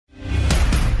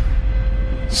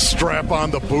strap on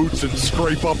the boots and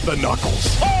scrape up the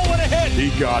knuckles. Oh, what a hit!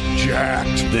 He got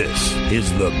jacked. This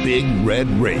is the Big Red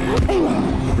Rage,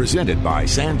 presented by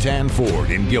Santan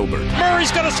Ford in Gilbert.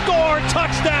 Murray's going to score!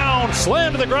 Touchdown!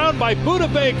 Slammed to the ground by Buda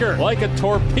Baker. Like a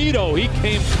torpedo, he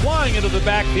came flying into the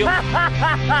backfield.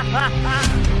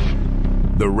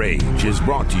 The Rage is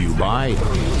brought to you by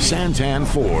Santan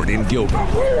Ford in Gilbert.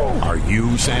 Are you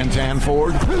Santan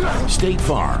Ford? State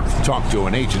Farm. Talk to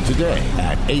an agent today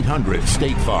at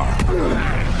 800-STATE-FARM.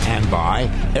 And by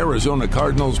Arizona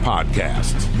Cardinals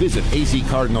Podcasts. Visit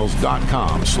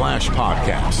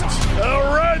azcardinals.com/podcasts.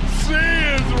 The Red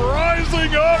Sea is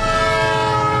rising up.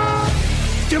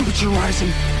 Temperature rising,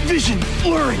 vision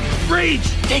blurring, rage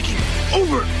taking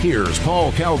over. Here's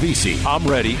Paul Calvisi. I'm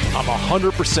ready. I'm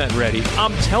 100% ready.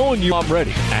 I'm telling you I'm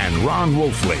ready. And Ron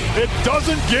Wolfley. It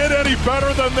doesn't get any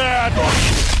better than that.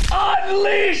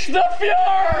 Unleash the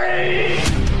fury!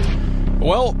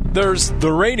 Well, there's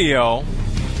the radio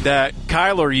that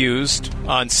Kyler used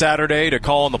on Saturday to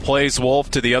call in the plays,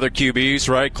 Wolf, to the other QBs,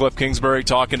 right? Cliff Kingsbury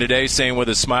talking today, saying with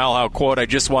a smile how, quote, I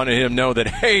just wanted him to know that,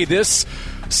 hey, this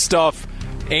stuff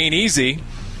ain't easy.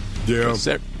 Yeah.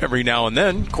 Every now and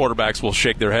then, quarterbacks will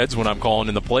shake their heads when I'm calling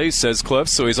in the plays, says Cliff.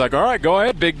 So he's like, all right, go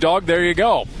ahead, big dog, there you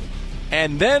go.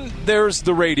 And then there's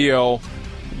the radio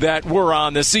that we're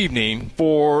on this evening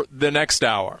for the next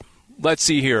hour. Let's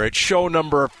see here. It's show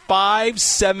number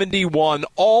 571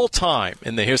 all time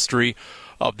in the history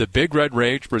of the Big Red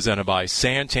Rage, presented by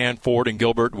Santan Ford in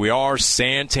Gilbert. We are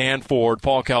Santan Ford.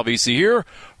 Paul Calvisi here.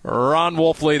 Ron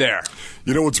Wolfley there.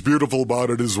 You know what's beautiful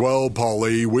about it as well,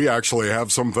 Paulie? We actually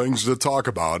have some things to talk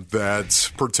about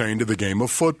that pertain to the game of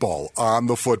football on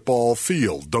the football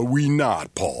field. Do we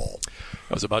not, Paul?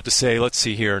 I was about to say, let's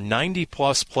see here,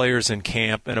 90-plus players in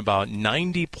camp and about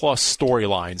 90-plus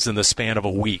storylines in the span of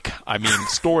a week. I mean,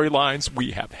 storylines,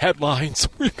 we have headlines,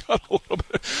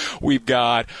 we've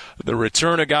got the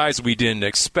return of guys we didn't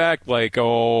expect, like,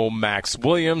 Max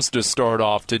Williams to start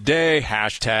off today,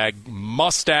 hashtag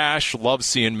mustache, love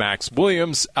seeing Max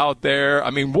Williams out there.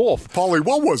 I mean, Wolf. Paulie,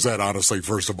 what was that, honestly,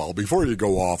 first of all, before you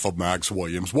go off of Max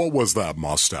Williams, what was that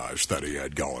mustache that he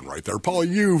had going right there?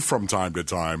 Paulie, you, from time to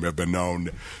time, have been known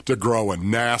to grow a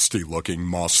nasty-looking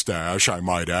mustache, I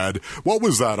might add. What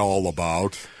was that all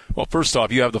about? Well, first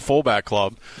off, you have the fullback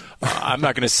club. I'm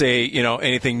not going to say,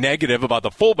 anything negative about the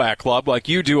fullback club like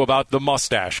you do about the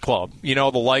mustache club.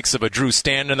 The likes of a Drew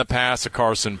Stanton in the past, a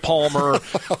Carson Palmer.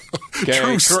 Okay,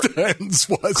 Drew Stanton's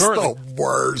was the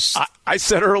worst. I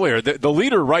said earlier, the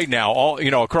leader right now, all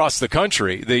across the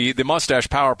country, the mustache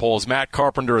power poll is Matt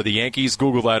Carpenter of the Yankees.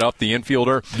 Google that up, the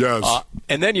infielder. Yes.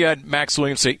 And then you had Max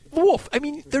Williams say, Wolf, I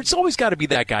mean, there's always got to be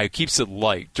that guy who keeps it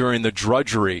light during the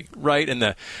drudgery, right,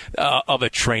 of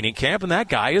a training camp, and that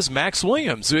guy is Max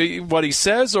Williams. What he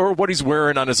says or what he's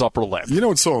wearing on his upper lip. You know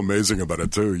what's so amazing about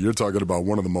it, too? You're talking about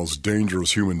one of the most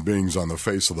dangerous human beings on the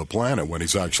face of the planet when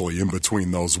he's actually in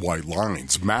between those white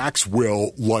lines. Max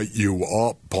will light you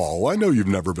up, Paul. I know you've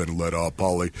never been lit up,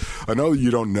 Paulie. I know you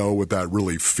don't know what that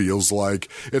really feels like.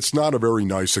 It's not a very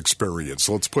nice experience,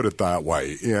 let's put it that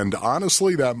way. And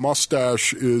honestly, that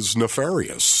mustache is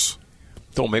nefarious.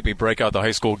 Don't make me break out the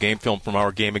high school game film from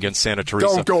our game against Santa Teresa.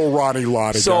 Don't go Ronnie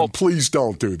Lott again. So, please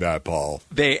don't do that, Paul.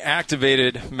 They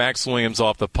activated Max Williams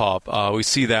off the pup. We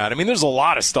see that. I mean, there's a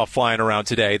lot of stuff flying around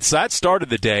today. So that started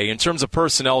the day. In terms of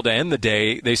personnel to end the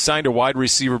day, they signed a wide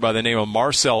receiver by the name of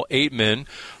Marcel Aitman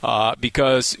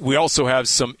because we also have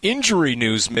some injury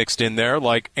news mixed in there,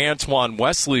 like Antoine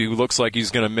Wesley, who looks like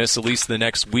he's going to miss at least the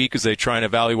next week as they try and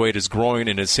evaluate his groin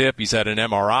and his hip. He's had an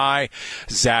MRI.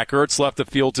 Zach Ertz left the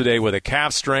field today with a calf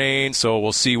strain, so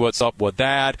we'll see what's up with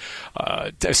that.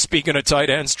 Speaking of tight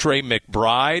ends, Trey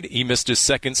McBride, he missed his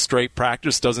second straight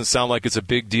practice. Doesn't sound like it's a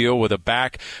big deal with a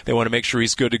back. They want to make sure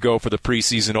he's good to go for the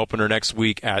preseason opener next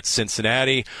week at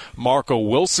Cincinnati. Marco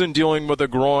Wilson dealing with a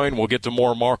groin. We'll get to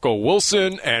more Marco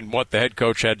Wilson and what the head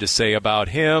coach had to say about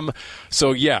him.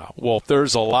 So, yeah, well,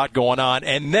 there's a lot going on.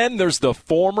 And then there's the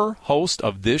former host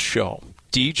of this show,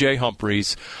 DJ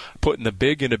Humphries, putting the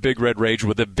big into Big Red Rage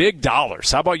with the big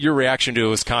dollars. How about your reaction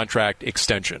to his contract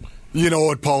extension? You know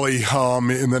what, Paulie?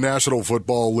 In the National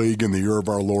Football League in the year of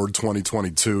our Lord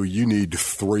 2022, you need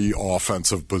 3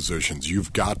 offensive positions.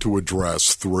 You've got to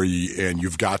address 3, and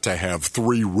you've got to have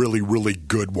 3 really, really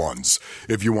good ones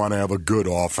if you want to have a good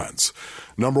offense.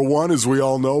 Number one, as we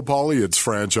all know, Paulie, it's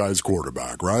franchise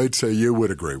quarterback, right? So you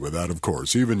would agree with that, of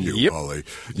course. Even you, Yep. Paulie,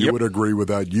 you would agree with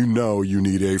that. You know you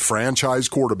need a franchise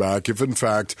quarterback if, in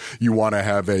fact, you want to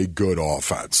have a good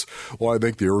offense. Well, I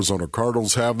think the Arizona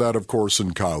Cardinals have that, of course,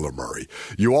 in Kyler Murray.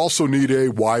 You also need a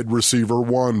wide receiver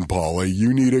one, Paulie.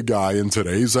 You need a guy in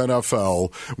today's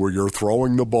NFL where you're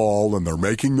throwing the ball and they're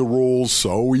making the rules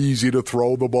so easy to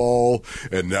throw the ball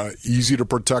and easy to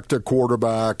protect a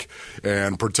quarterback,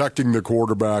 and protecting the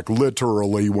quarterback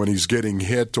literally when he's getting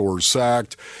hit or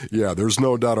sacked. Yeah, there's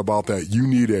no doubt about that. You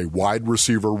need a wide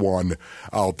receiver one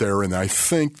out there, and I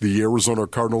think the Arizona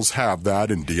Cardinals have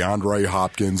that in DeAndre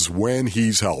Hopkins when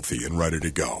he's healthy and ready to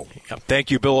go.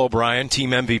 Thank you, Bill O'Brien,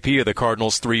 team MVP of the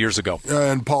Cardinals 3 years ago.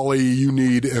 And, Paulie, you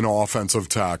need an offensive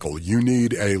tackle. You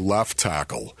need a left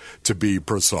tackle, to be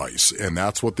precise, and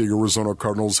that's what the Arizona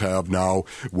Cardinals have now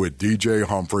with DJ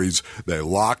Humphries. They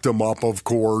locked him up, of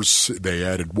course. They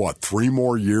added, 3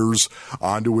 more years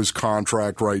onto his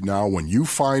contract right now. When you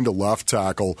find a left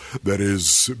tackle that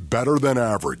is better than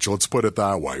average, let's put it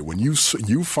that way, when you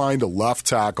find a left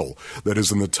tackle that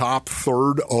is in the top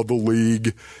third of the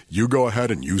league, you go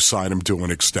ahead and you sign him to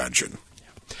an extension.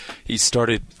 He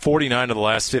started 49 of the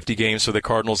last 50 games for the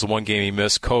Cardinals. The one game he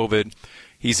missed, COVID.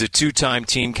 He's a 2-time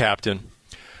team captain.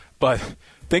 But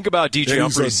think about DJ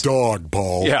Humphries. He's a dog,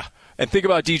 Paul. Yeah. And think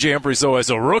about DJ Humphries, though, as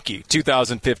a rookie,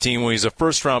 2015, when he's a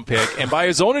first-round pick, and by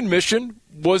his own admission,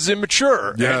 was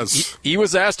immature. Yes. He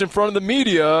was asked in front of the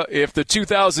media if the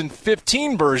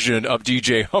 2015 version of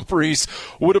DJ Humphries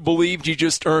would have believed he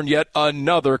just earned yet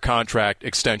another contract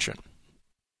extension.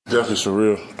 Definitely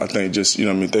surreal. I think just,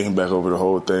 thinking back over the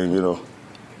whole thing,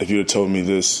 if you had told me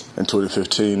this in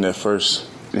 2015, that first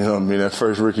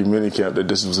rookie minicamp, that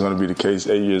this was going to be the case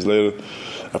 8 years later,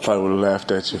 I probably would have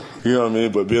laughed at you. You know what I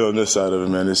mean? But being on this side of it,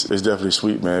 man, it's definitely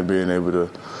sweet, man, being able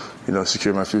to,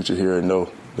 secure my future here and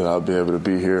know that I'll be able to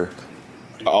be here.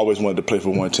 I always wanted to play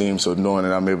for one team, so knowing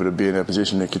that I'm able to be in that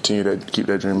position and continue to keep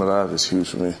that dream alive is huge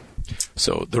for me.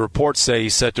 So the reports say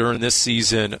he's set to earn this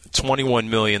season $21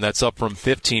 million. That's up from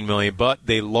 $15 million, but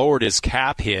they lowered his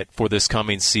cap hit for this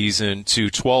coming season to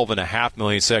 $12.5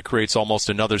 million. So that creates almost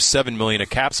another $7 million of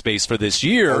cap space for this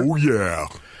year. Oh, yeah.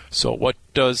 So what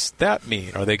does that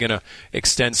mean? Are they going to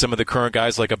extend some of the current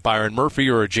guys like a Byron Murphy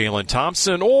or a Jalen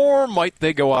Thompson, or might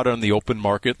they go out on the open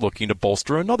market looking to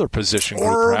bolster another position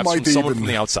group, perhaps from someone from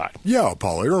the outside? Yeah,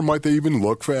 Paulie, or might they even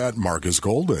look at Marcus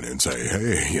Golden and say,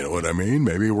 hey, you know what I mean?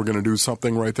 Maybe we're going to do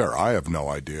something right there. I have no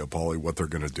idea, Paulie, what they're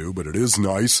going to do, but it is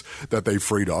nice that they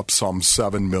freed up some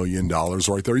 $7 million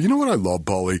right there. You know what I love,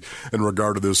 Paulie, in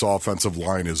regard to this offensive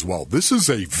line as well? This is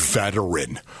a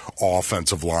veteran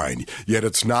offensive line, yet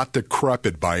it's not decrepit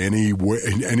by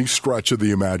any stretch of the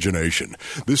imagination.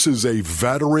 This is a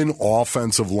veteran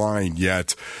offensive line,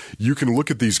 yet you can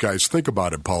look at these guys. Think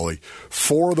about it, Paulie.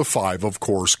 4 of the 5, of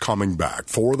course, coming back.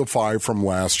 4 of the 5 from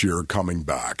last year coming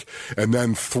back. And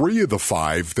then 3 of the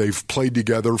 5, they've played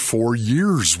together for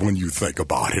years when you think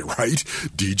about it, right?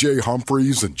 DJ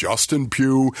Humphries and Justin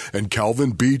Pugh and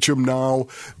Calvin Beachum now,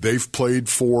 they've played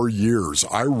for years.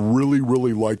 I really,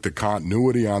 really like the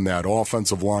continuity on that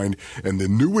offensive line and the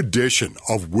new addition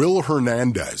of Will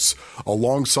Hernandez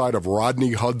alongside of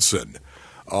Rodney Hudson.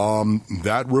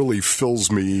 That really fills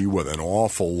me with an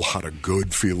awful lot of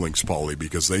good feelings, Paulie,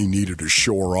 because they needed to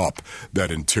shore up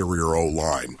that interior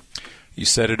O-line. You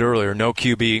said it earlier, no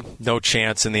QB, no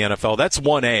chance in the NFL. That's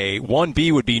 1A.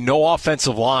 1B would be no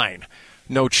offensive line.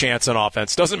 No chance on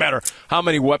offense. Doesn't matter how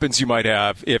many weapons you might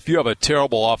have. If you have a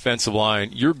terrible offensive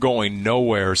line, you're going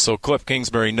nowhere. So Cliff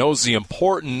Kingsbury knows the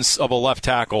importance of a left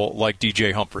tackle like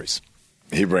DJ Humphries.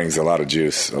 He brings a lot of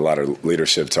juice, a lot of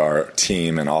leadership to our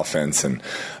team and offense, and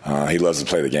he loves to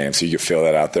play the game. So you can feel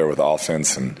that out there with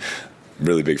offense, and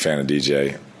really big fan of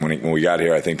DJ. When we got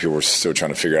here, I think people were still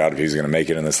trying to figure out if he was going to make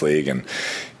it in this league, and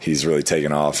he's really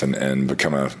taken off and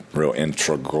become a real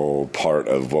integral part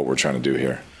of what we're trying to do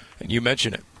here. And you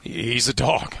mentioned it. He's a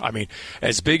dog. I mean,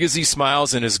 as big as he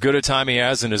smiles and as good a time he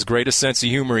has and as great a sense of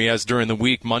humor he has during the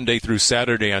week, Monday through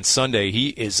Saturday on Sunday, he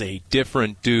is a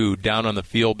different dude down on the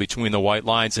field between the white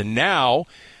lines. And now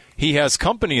he has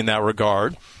company in that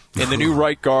regard in the new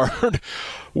right guard,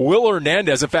 Will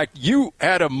Hernandez. In fact, you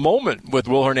had a moment with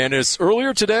Will Hernandez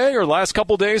earlier today or last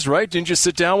couple days, right? Didn't you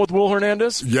sit down with Will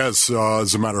Hernandez? Yes,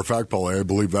 as a matter of fact, Paulie, I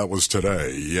believe that was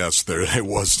today. Yes, it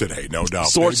was today, no doubt.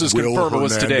 Sources confirm it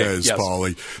was today. Yes.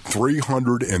 Paulie,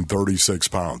 336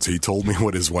 pounds. He told me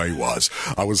what his weight was.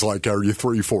 I was like, are you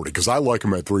 340? Because I like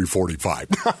him at 345.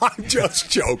 I'm just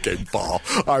joking, Paul.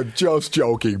 I'm just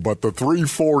joking. But the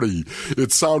 340,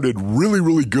 it sounded really,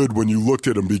 really good when you looked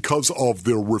at him because of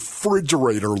the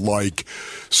refrigerator Terminator-like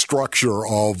structure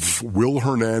of Will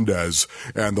Hernandez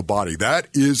and the body. That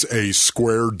is a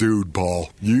square dude, Paul.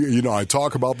 You know, I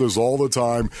talk about this all the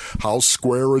time, how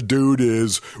square a dude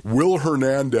is. Will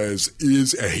Hernandez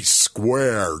is a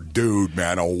square dude,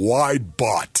 man, a wide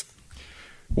butt.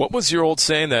 What was your old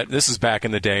saying that, this is back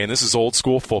in the day, and this is old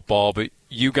school football, but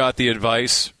you got the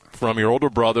advice from your older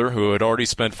brother who had already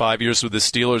spent 5 years with the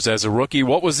Steelers as a rookie.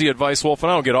 What was the advice, Wolf?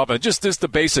 And I don't get off on it. Just the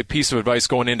basic piece of advice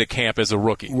going into camp as a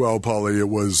rookie. Well, Paulie, it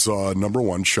was number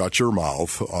one, shut your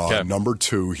mouth. Okay. Number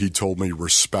two, he told me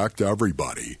respect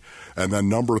everybody. And then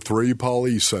number three,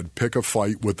 Paulie, he said pick a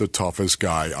fight with the toughest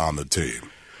guy on the team.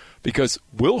 Because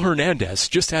Will Hernandez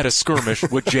just had a skirmish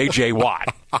with J.J.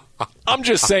 Watt. I'm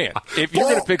just saying, if you're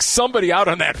going to pick somebody out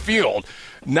on that field,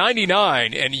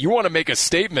 99, and you want to make a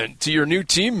statement to your new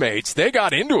teammates, they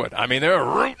got into it. I mean, they were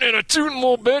rooting and a tooting a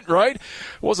little bit, right? It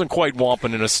wasn't quite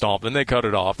whomping and a stomping. They cut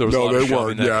it off. There was a lot of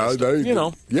shoving.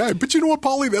 Yeah, but you know what,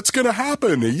 Paulie? That's going to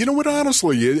happen. You know what,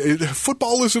 honestly,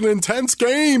 football is an intense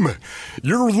game.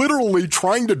 You're literally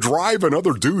trying to drive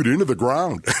another dude into the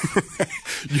ground.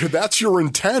 That's your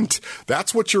intent.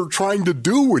 That's what you're trying to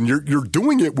do, and you're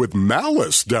doing it with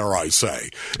malice, dare I say.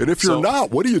 And if you're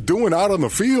not, what are you doing out on the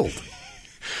field?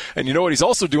 And you know what? He's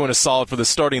also doing a solid for the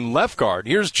starting left guard.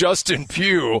 Here's Justin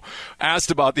Pugh asked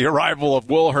about the arrival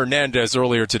of Will Hernandez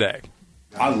earlier today.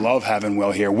 I love having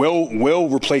Will here. Will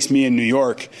replaced me in New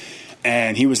York,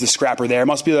 and he was the scrapper there. It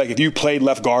must be like if you played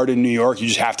left guard in New York, you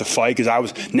just have to fight.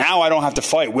 Now I don't have to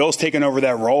fight. Will's taking over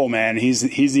that role, man. He's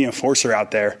the enforcer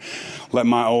out there. Let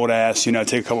my old ass,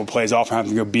 take a couple plays off and have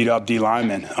to go beat up D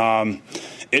linemen.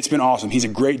 It's been awesome. He's a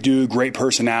great dude, great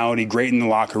personality, great in the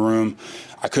locker room.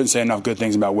 I couldn't say enough good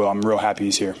things about Will. I'm real happy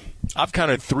he's here. I've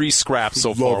counted 3 scraps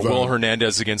so far. Will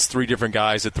Hernandez against 3 different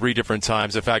guys at 3 different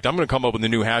times. In fact, I'm going to come up with a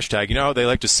new hashtag. You know how they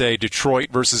like to say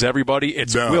Detroit versus everybody?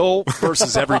 It's Will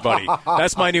versus everybody.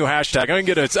 That's my new hashtag. I'm going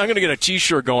to get a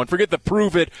T-shirt going. Forget the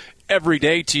Prove It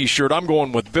Everyday T-shirt. I'm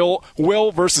going with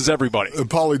Will versus everybody.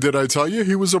 Paulie, did I tell you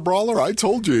he was a brawler? I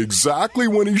told you exactly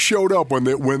when he showed up. When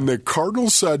the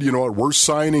Cardinals said, we're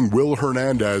signing Will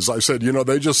Hernandez, I said,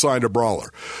 they just signed a brawler.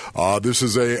 This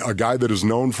is a guy that is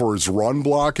known for his run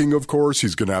blocking, of course.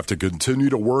 He's going to have to continue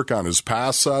to work on his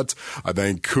pass sets. I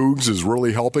think Cougs is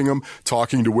really helping him.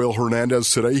 Talking to Will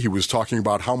Hernandez today, he was talking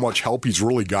about how much help he's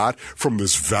really got from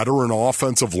this veteran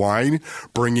offensive line,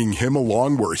 bringing him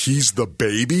along where he's the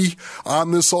baby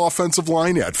on this offensive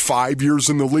line at 5 years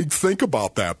in the league. Think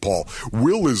about that, Paul.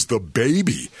 Will is the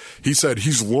baby. He said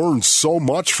he's learned so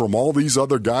much from all these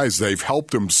other guys. They've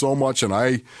helped him so much, and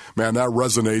that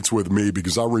resonates with me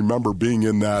because I remember being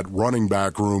in that running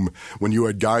back room when you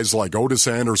had guys like Otis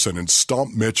Anderson and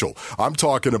Stump Mitchell. I'm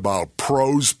talking about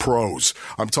pros.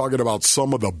 I'm talking about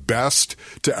some of the best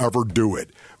to ever do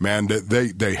it. Man,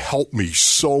 they helped me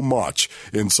so much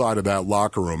inside of that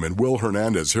locker room. And Will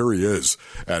Hernandez, here he is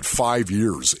at 5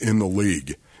 years in the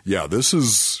league. Yeah, this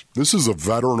is a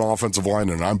veteran offensive line,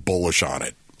 and I'm bullish on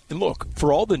it. And look,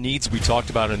 for all the needs we talked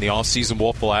about in the offseason,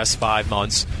 Wolf, the last 5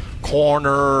 months,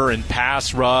 corner and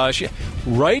pass rush,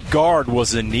 right guard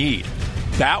was a need.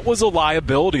 That was a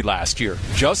liability last year.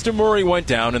 Justin Murray went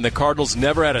down, and the Cardinals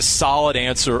never had a solid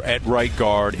answer at right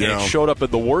guard, and it showed up at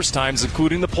the worst times,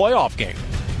 including the playoff game.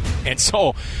 And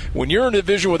so when you're in a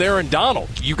division with Aaron Donald,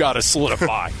 you got to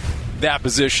solidify that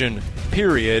position,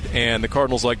 period. And the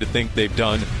Cardinals like to think they've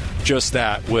done just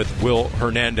that with Will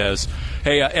Hernandez.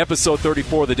 Hey, episode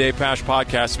 34 of the Dave Pasch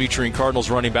podcast featuring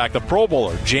Cardinals running back, the Pro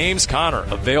Bowler, James Conner,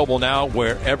 available now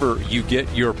wherever you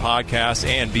get your podcasts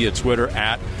and via Twitter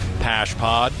at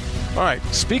PaschPod. All right,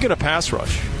 speaking of pass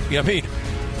rush,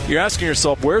 you're asking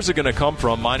yourself, where's it going to come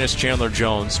from minus Chandler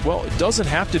Jones? Well, it doesn't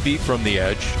have to be from the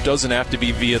edge. It doesn't have to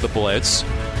be via the blitz.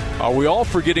 Are we all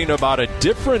forgetting about a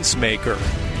difference maker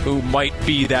who might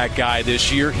be that guy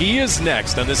this year? He is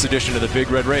next on this edition of the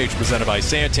Big Red Rage, presented by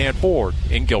Santan Ford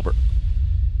in Gilbert.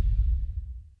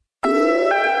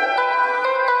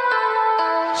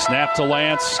 Snap to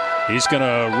Lance. He's going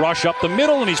to rush up the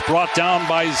middle, and he's brought down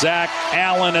by Zach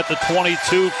Allen at the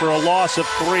 22 for a loss of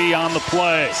 3 on the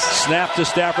play. Snap to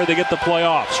Stafford. They get the play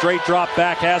off. Straight drop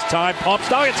back, has time, pumps.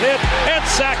 Now it's hit and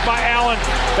sacked by Allen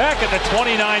back at the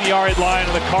 29-yard line,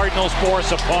 and the Cardinals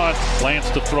force a punt. Lance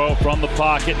to throw from the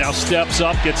pocket. Now steps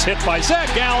up, gets hit by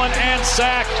Zach Allen, and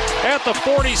sacked at the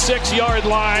 46-yard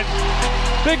line.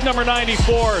 Big number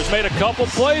 94 has made a couple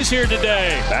plays here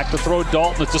today. Back to throw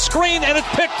Dalton. It's a screen, and it's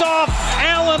picked off.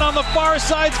 Allen on the far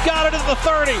side's got it at the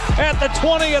 30, at the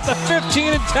 20, at the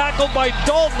 15, and tackled by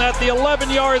Dalton at the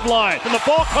 11-yard line. And the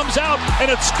ball comes out,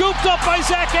 and it's scooped up by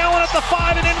Zach Allen at the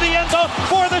 5 and into the end zone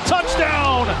for the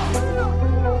touchdown.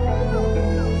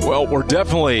 Well, we're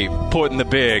definitely putting the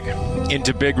big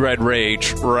into Big Red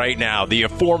Rage right now. The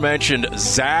aforementioned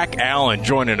Zach Allen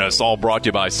joining us, all brought to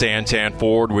you by Santan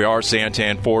Ford. We are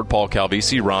Santan Ford, Paul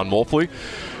Calvisi, Ron Wolfley,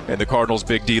 and the Cardinals'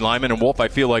 big D lineman. And Wolf, I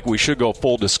feel like we should go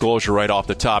full disclosure right off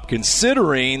the top,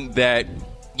 considering that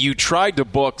you tried to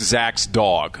book Zach's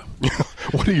dog.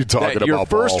 What are you talking about, Your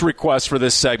first Paul? request for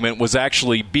this segment was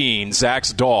actually Bean,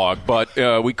 Zach's dog, but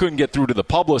we couldn't get through to the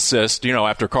publicist,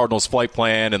 after Cardinals flight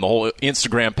plan and the whole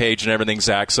Instagram page and everything,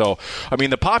 Zach. So, I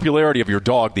mean, the popularity of your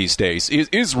dog these days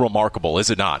is remarkable, is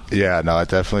it not? Yeah, no, it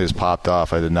definitely has popped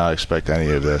off. I did not expect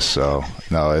any of this, so,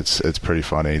 no, it's pretty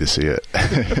funny to see it.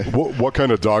 What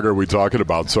kind of dog are we talking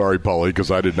about? Sorry, Paulie,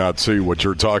 because I did not see what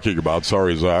you're talking about.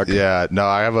 Sorry, Zach. Yeah, no,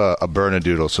 I have a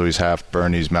Bernedoodle, so he's half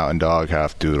Bernese Mountain Dog,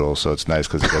 half Doodle, so it's nice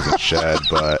because he doesn't shed,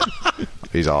 but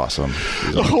he's awesome.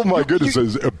 Oh, my goodness.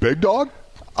 Is it a big dog?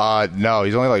 No,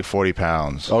 he's only like 40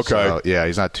 pounds. Okay. So, yeah,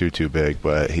 he's not too big,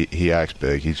 but he acts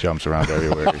big. He jumps around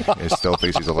everywhere. He still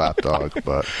thinks he's a lap dog.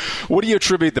 But what do you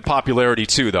attribute the popularity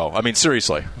to, though? I mean,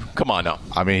 seriously. Come on now.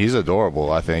 I mean, he's adorable.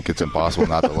 I think it's impossible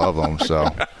not to love him. So,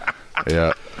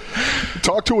 yeah.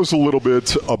 Talk to us a little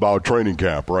bit about training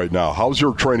camp right now. How's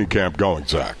your training camp going,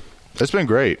 Zach? It's been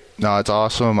great. No, it's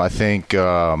awesome. I think,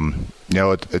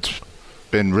 it's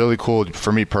been really cool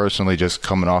for me personally, just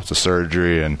coming off the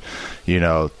surgery and,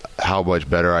 how much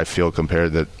better I feel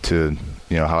compared to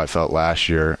how I felt last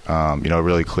year. It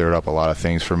really cleared up a lot of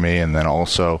things for me. And then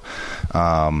also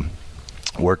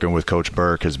working with Coach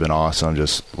Burke has been awesome,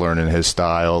 just learning his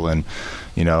style and,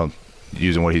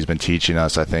 using what he's been teaching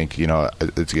us. I think,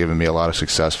 it's given me a lot of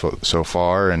success so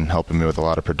far and helping me with a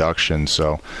lot of production.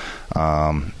 So,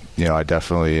 I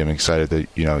definitely am excited to,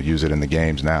 use it in the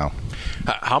games now.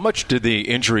 How much did the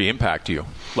injury impact you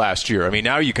last year? I mean,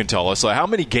 now you can tell us. How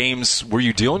many games were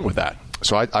you dealing with that?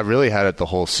 So I really had it the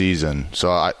whole season.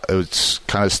 So it was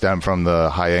kind of stemmed from the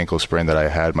high ankle sprain that I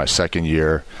had my second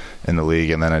year in the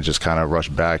league, and then I just kind of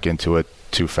rushed back into it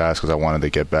too fast because I wanted to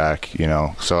get back,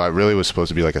 So I really was supposed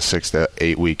to be like a 6 to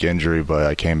 8 week injury, but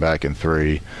I came back in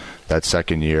 3 that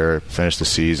second year, finished the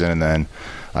season, and then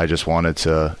I just wanted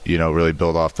to, really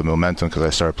build off the momentum because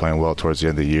I started playing well towards the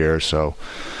end of the year. So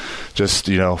just,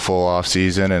 full off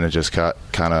season, and it just got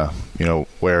kind of,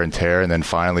 wear and tear. And then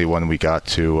finally when we got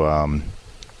to,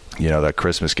 that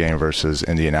Christmas game versus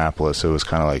Indianapolis, it was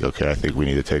kind of like, okay, I think we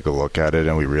need to take a look at it.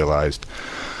 And we realized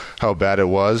how bad it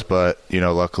was. But,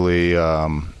 luckily,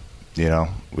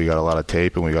 we got a lot of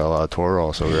tape and we got a lot of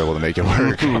Toral, so we were able to make it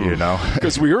work,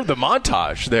 Because we heard the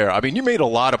montage there. I mean, you made a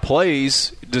lot of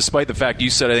plays, despite the fact you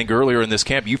said, I think, earlier in this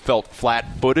camp, you felt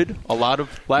flat-footed a lot of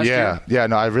last year. Yeah,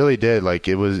 no, I really did. Like,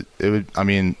 I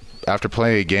mean, after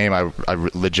playing a game, I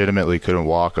legitimately couldn't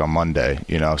walk on Monday,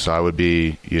 so I would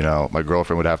be, my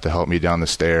girlfriend would have to help me down the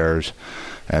stairs.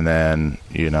 And then,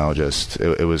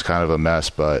 it was kind of a mess,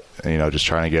 but, just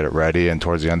trying to get it ready. And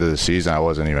towards the end of the season, I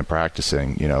wasn't even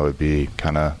practicing. It would be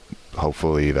kind of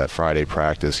hopefully that Friday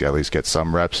practice, at least get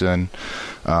some reps in.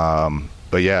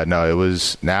 But, yeah, no,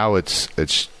 it's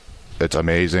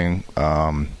amazing.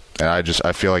 And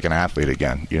I feel like an athlete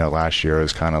again. Last year it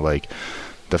was kind of like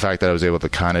the fact that I was able to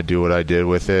kind of do what I did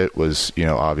with it was,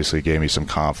 obviously gave me some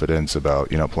confidence about,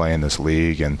 playing this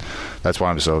league. And that's why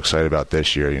I'm so excited about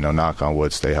this year, knock on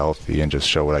wood, stay healthy and just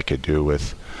show what I could do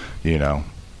with,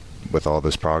 with all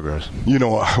this progress.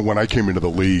 When I came into the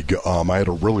league, I had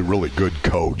a really, really good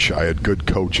coach. I had good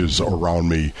coaches around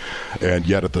me, and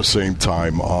yet at the same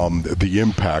time, the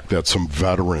impact that some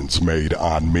veterans made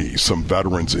on me, some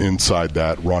veterans inside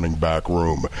that running back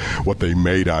room, what they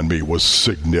made on me was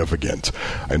significant.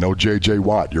 I know J.J.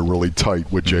 Watt, you're really tight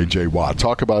with J.J. Watt.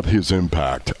 Talk about his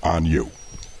impact on you.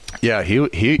 Yeah,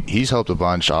 he's helped a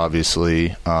bunch,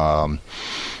 obviously.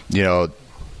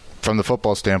 From the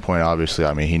football standpoint, obviously,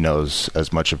 I mean, he knows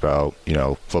as much about,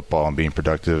 football and being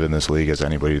productive in this league as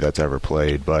anybody that's ever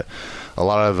played. But a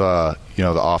lot of, the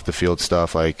off-the-field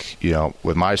stuff, like,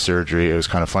 with my surgery, it was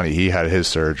kind of funny. He had his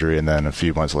surgery, and then a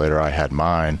few months later I had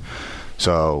mine.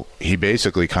 So he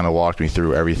basically kind of walked me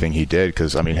through everything he did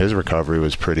because, I mean, his recovery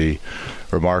was pretty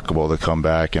remarkable to come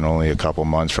back in only a couple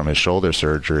months from his shoulder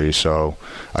surgery. So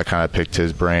I kind of picked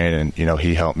his brain, and,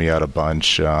 he helped me out a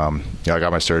bunch. I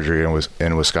got my surgery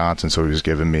in Wisconsin, so he was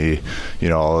giving me,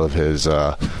 all of his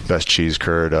best cheese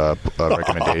curd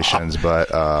recommendations. But,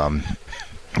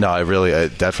 no, I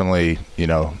definitely, he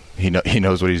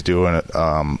knows what he's doing,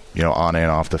 on and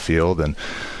off the field. And,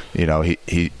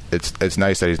 it's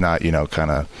nice that he's not,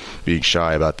 kind of being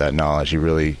shy about that knowledge. He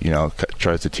really,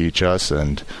 tries to teach us,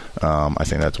 and I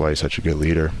think that's why he's such a good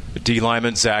leader. D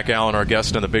lineman Zach Allen, our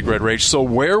guest on the Big Red Rage. So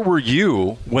where were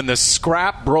you when the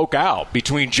scrap broke out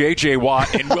between J.J.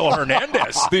 Watt and Will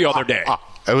Hernandez the other day?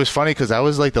 It was funny because that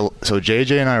was so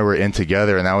JJ and I were in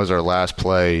together, and that was our last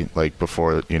play,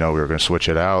 before we were going to switch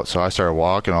it out. So I started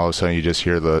walking, all of a sudden you just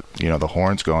hear the the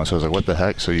horns going. So I was like, what the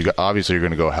heck? So obviously you're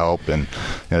going to go help, and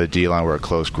the D line were a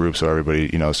close group, so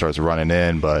everybody starts running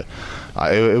in, but.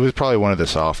 It was probably one of the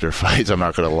softer fights, I'm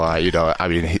not going to lie.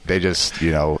 They just,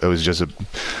 it was just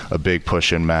a big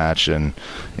push-in match, and,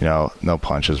 no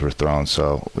punches were thrown,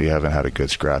 so we haven't had a good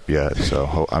scrap yet.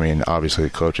 So, obviously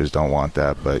coaches don't want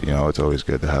that, but, it's always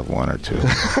good to have one or two.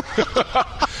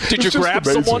 Did you grab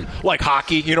someone? Like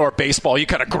hockey, or baseball, you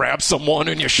kind of grab someone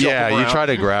and you shove them around? Yeah, you try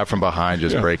to grab from behind,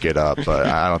 just break it up, but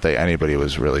I don't think anybody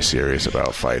was really serious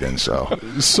about fighting, so.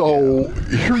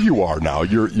 Here you are now.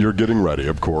 You're getting ready,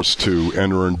 of course, to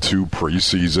enter into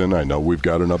preseason. I know we've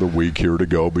got another week here to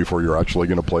go before you're actually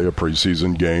going to play a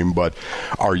preseason game, but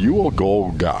are you a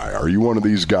goal guy? Are you one of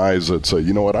these guys that say,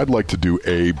 you know what, I'd like to do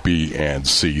A, B, and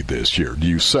C this year? Do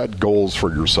you set goals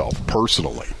for yourself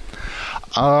personally?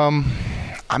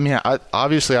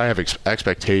 Obviously I have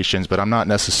expectations, but I'm not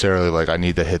necessarily like I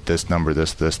need to hit this number,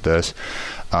 this. Because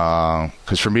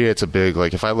for me, it's a big,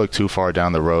 if I look too far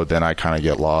down the road, then I kind of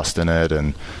get lost in it,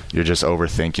 and you're just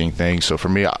overthinking things. So for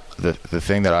me, the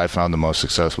thing that I found the most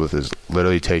success with is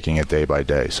literally taking it day by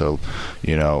day. So,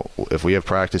 if we have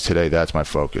practice today, that's my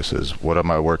focus, is what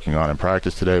am I working on in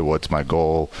practice today? What's my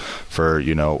goal for,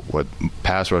 what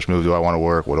pass rush move do I want to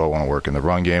work? What do I want to work in the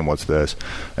run game? What's this?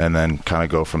 And then kind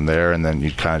of go from there, and then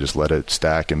you kind of just let it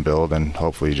stack and build, and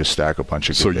hopefully you just stack a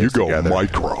bunch of good things together. So you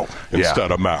go micro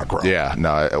instead of macro. Yeah,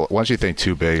 no, once you think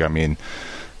too big,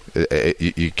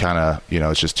 you kind of,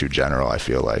 it's just too general, I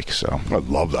feel like. So I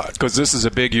love that. Because this is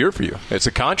a big year for you. It's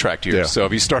a contract year. Yeah. So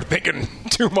if you start thinking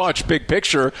too much big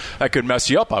picture, that could mess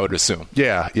you up, I would assume.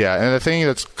 Yeah. And the thing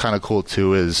that's kind of cool,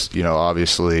 too, is,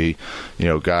 obviously,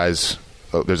 guys,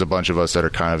 there's a bunch of us that are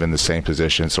kind of in the same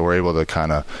position, so we're able to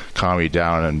kind of calm each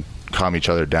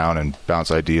other down and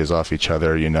bounce ideas off each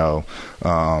other,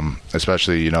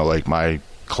 especially, like my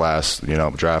class,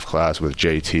 draft class with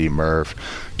JT, Murph,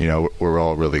 we're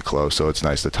all really close, so it's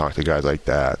nice to talk to guys like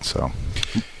that. So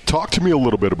talk to me a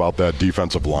little bit about that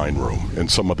defensive line room and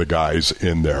some of the guys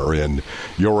in there and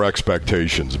your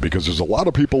expectations, because there's a lot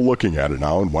of people looking at it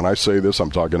now, and when I say this,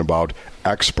 I'm talking about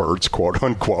experts, quote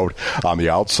unquote, on the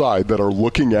outside that are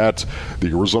looking at the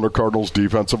Arizona Cardinals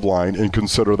defensive line and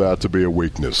consider that to be a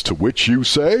weakness, to which you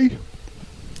say?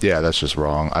 Yeah, that's just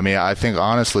wrong. I think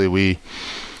honestly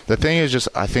the thing is just,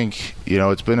 I think,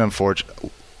 it's been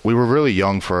unfortunate. We were really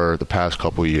young for the past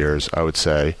couple of years, I would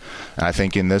say. And I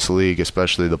think in this league,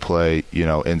 especially the play,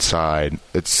 inside,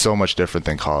 it's so much different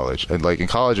than college. And in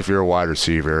college, if you're a wide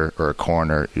receiver or a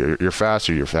corner, you're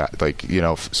faster, you're fast.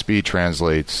 Speed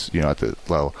translates, at the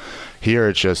level. Here,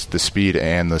 it's just the speed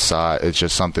and the size. It's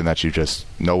just something that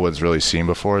no one's really seen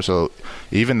before. So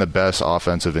even the best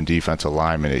offensive and defensive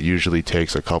linemen, it usually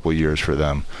takes a couple years for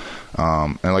them.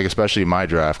 And especially my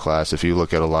draft class, if you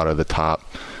look at a lot of the top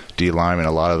D linemen,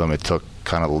 a lot of them, it took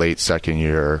kind of late second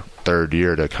year, third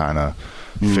year to kind of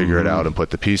figure it out and put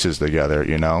the pieces together,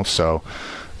 So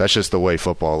that's just the way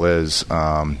football is.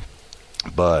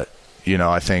 But,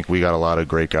 I think we got a lot of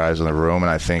great guys in the room, and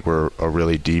I think we're a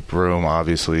really deep room.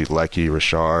 Obviously, Lecky,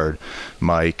 Richard,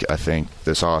 Mike, I think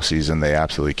this offseason they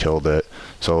absolutely killed it.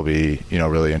 So it'll be,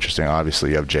 really interesting.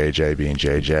 Obviously, you have JJ being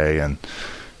JJ, and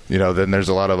then there's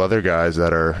a lot of other guys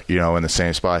that are, in the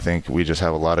same spot. I think we just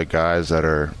have a lot of guys that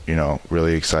are,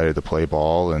 really excited to play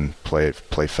ball and play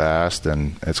fast,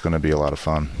 and it's going to be a lot of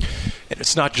fun. And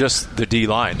it's not just the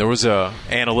D-line. There was a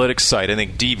analytics site, I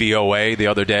think DVOA, the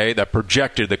other day, that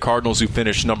projected the Cardinals, who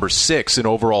finished number 6 in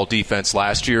overall defense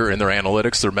last year in their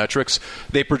analytics, their metrics.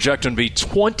 They project them to be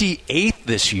 28th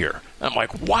this year. I'm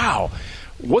like, wow.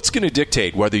 What's going to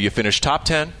dictate whether you finish top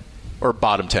 10 or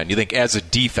bottom 10? You think as a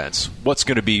defense, what's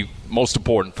going to be most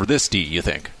important for this D, you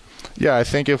think? Yeah, I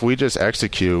think if we just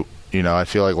execute, I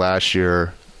feel like last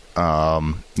year,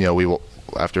 we will,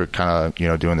 after kind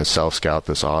of, doing the self-scout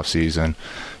this offseason,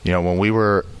 when we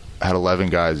had 11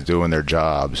 guys doing their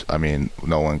jobs,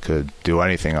 no one could do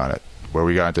anything on it. Where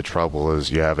we got into trouble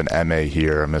is you have an MA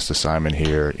here, a missed assignment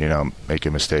here,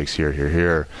 making mistakes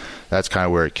here. That's kind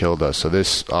of where it killed us. So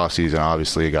this offseason,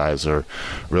 obviously, guys are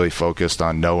really focused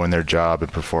on knowing their job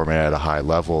and performing at a high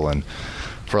level. And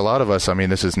for a lot of us,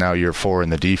 this is now year 4 in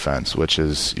the defense, which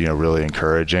is, really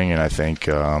encouraging. And I think,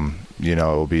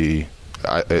 it'll be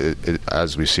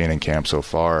as we've seen in camp so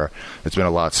far, it's been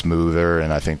a lot smoother,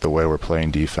 and I think the way we're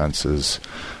playing defense is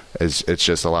it's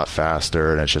just a lot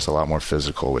faster, and it's just a lot more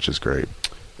physical, which is great.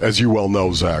 As you well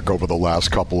know, Zach, over the last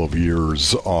couple of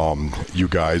years, you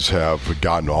guys have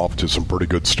gotten off to some pretty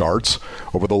good starts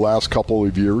over the last couple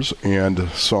of years and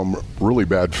some really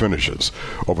bad finishes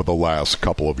over the last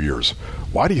couple of years.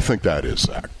 Why do you think that is,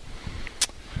 Zach?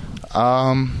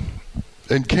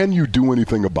 And can you do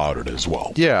anything about it as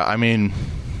well? Yeah, I mean,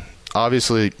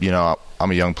 obviously,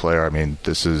 I'm a young player. I mean,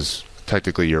 this is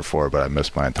technically year 4, but I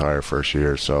missed my entire first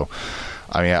year, so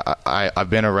I mean, I've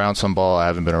been around some ball. I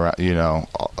haven't been around,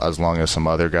 as long as some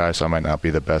other guys, so I might not be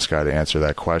the best guy to answer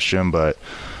that question. But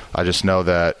I just know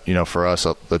that, for us,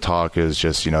 the talk is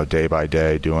just, day by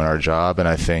day doing our job. And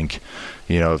I think,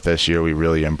 if this year we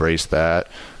really embrace that,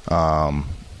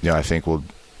 I think we'll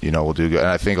do good. And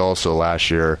I think also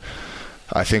last year,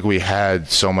 I think we had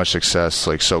so much success,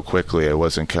 like, so quickly. It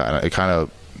wasn't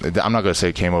I'm not going to say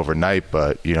it came overnight,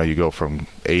 but, you go from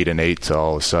 8-8 to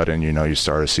all of a sudden, you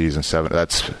start a season 7.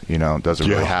 That's, doesn't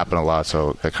really happen a lot,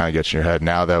 so that kind of gets in your head.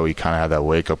 Now that we kind of have that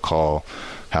wake-up call,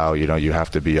 how, you have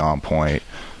to be on point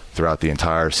throughout the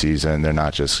entire season. They're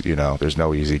not just, there's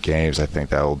no easy games. I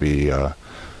think that will be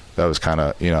that was kind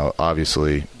of,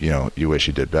 obviously, you wish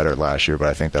you did better last year, but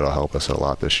I think that'll help us a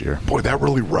lot this year. Boy, that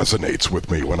really resonates with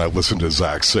me when I listen to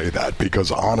Zach say that,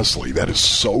 because honestly, that is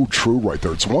so true right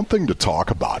there. It's one thing to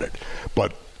talk about it,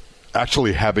 but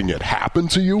actually having it happen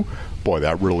to you, boy,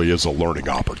 that really is a learning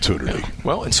opportunity. Yeah.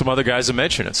 Well, and some other guys have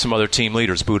mentioned it, some other team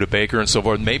leaders, Buda Baker and so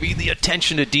forth. Maybe the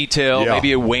attention to detail,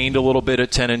 maybe it waned a little bit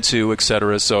at 10-2, et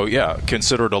cetera. So, yeah,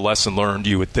 consider it a lesson learned,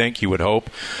 you would think, you would hope.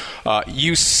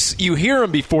 You hear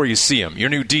him before you see him. Your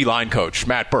new D-line coach,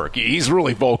 Matt Burke, he's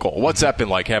really vocal. What's that been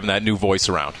like, having that new voice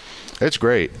around? It's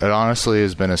great. It honestly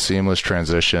has been a seamless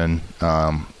transition.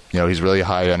 He's really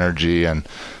high energy, and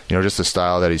just the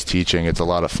style that he's teaching, it's a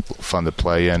lot of fun to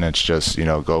play in. It's just,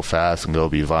 go fast and go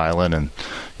be violent, and,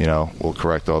 we'll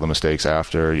correct all the mistakes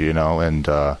after, and,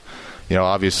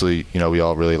 obviously, we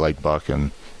all really like Buck and,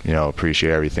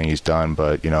 appreciate everything he's done,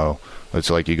 but, it's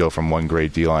like you go from one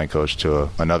great D-line coach to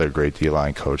another great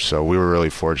D-line coach. So we were really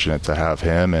fortunate to have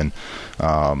him, and,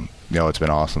 it's been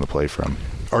awesome to play for him.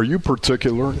 Are you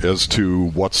particular as to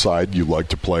what side you like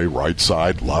to play, right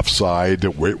side, left side?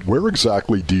 Where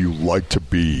exactly do you like to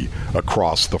be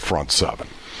across the front 7?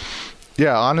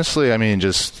 Yeah, honestly, I mean,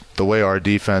 just the way our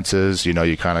defense is, you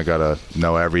kind of got to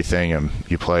know everything, and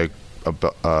you play,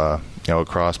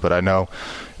 across. But I know,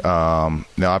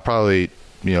 I probably,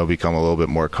 become a little bit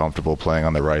more comfortable playing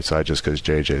on the right side just because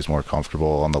JJ is more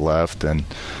comfortable on the left. And,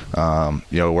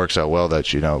 it works out well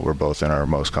that, we're both in our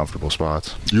most comfortable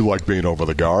spots. You like being over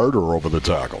the guard or over the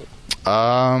tackle?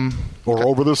 Or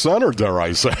over the center, dare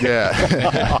I say.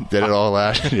 Yeah. Did it all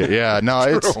last year. Yeah,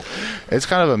 no, it's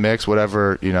kind of a mix,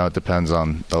 whatever, it depends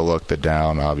on the look, the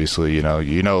down, obviously.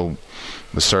 The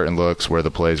certain looks where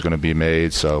the play is going to be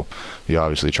made, so you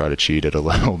obviously try to cheat it a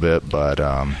little bit, but,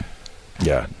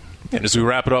 yeah. And as we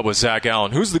wrap it up with Zach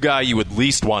Allen, who's the guy you would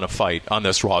least want to fight on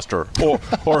this roster?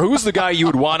 Or who's the guy you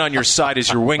would want on your side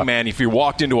as your wingman if you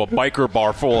walked into a biker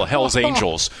bar full of Hell's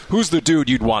Angels? Who's the dude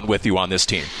you'd want with you on this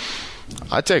team?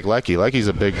 I'd take Lecky. Lecky's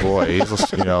a big boy. He's,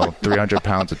 300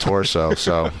 pounds of torso,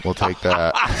 so we'll take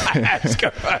that. That's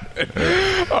good.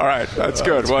 All right, that's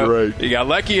good. Well, great. You got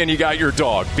Lecky and you got your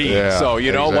dog, Bean. Yeah, so,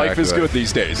 exactly. Life is good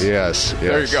these days. Yes.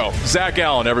 There you go. Zach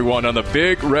Allen, everyone, on the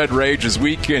Big Red Rage as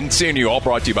we continue. All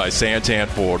brought to you by Santan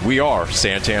Ford. We are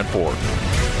Santan Ford.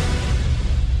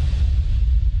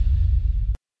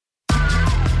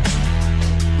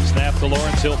 To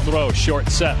Lawrence, he'll throw. Short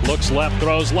set. Looks left,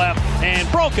 throws left,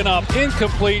 and broken up.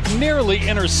 Incomplete. Nearly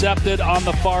intercepted on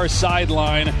the far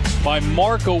sideline by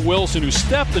Marco Wilson, who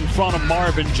stepped in front of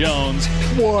Marvin Jones.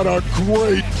 What a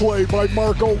great play by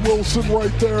Marco Wilson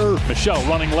right there. Michelle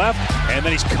running left, and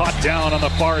then he's caught down on the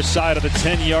far side of the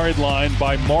 10-yard line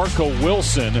by Marco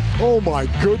Wilson. Oh, my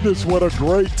goodness, what a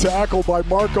great tackle by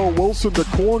Marco Wilson, the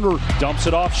corner. Dumps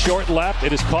it off short left.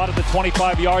 It is caught at the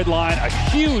 25-yard line. A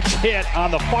huge hit on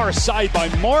the far side by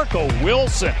Marco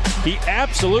Wilson. He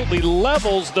absolutely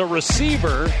levels the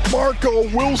receiver. Marco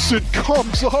Wilson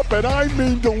comes up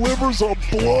and delivers a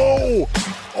blow.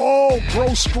 Oh,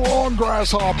 grow strong,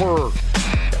 grasshopper.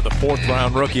 The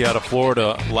 4th-round rookie out of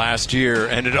Florida last year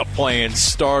ended up playing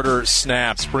starter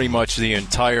snaps pretty much the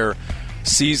entire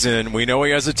season. We know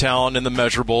he has a talent in the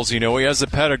measurables. You know he has a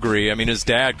pedigree. I mean, his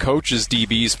dad coaches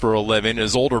DBs for a living.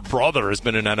 His older brother has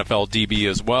been an NFL DB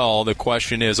as well. The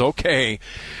question is, okay,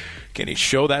 can he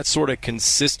show that sort of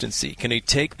consistency? Can he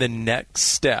take the next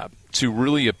step? to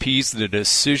really appease the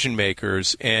decision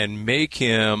makers and make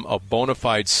him a bona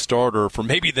fide starter for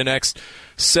maybe the next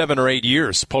 7 or 8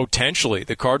 years, potentially.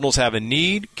 The Cardinals have a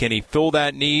need. Can he fill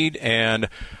that need? And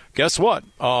guess what?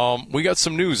 We got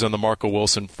some news on the Marco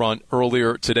Wilson front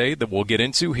earlier today that we'll get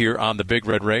into here on the Big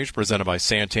Red Rage, presented by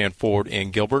Santan Ford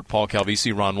in Gilbert. Paul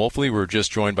Calvisi, Ron Wolfley. We're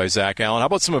just joined by Zach Allen. How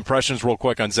about some impressions real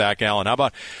quick on Zach Allen?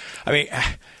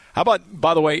 How about,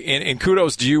 by the way, and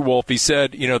kudos to you, Wolf, he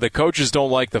said, the coaches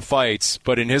don't like the fights,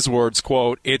 but in his words,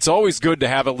 quote, it's always good to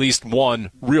have at least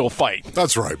one real fight.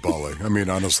 That's right, Paulie. I mean,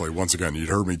 honestly, once again, you'd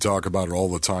heard me talk about it all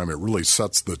the time. It really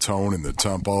sets the tone and the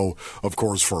tempo, of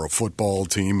course, for a football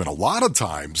team. And a lot of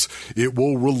times, it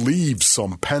will relieve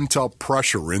some pent-up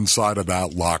pressure inside of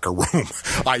that locker room.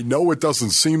 I know it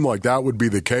doesn't seem like that would be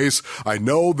the case. I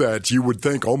know that you would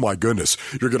think, oh, my goodness,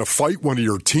 you're going to fight one of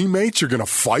your teammates? You're going to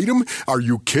fight him? Are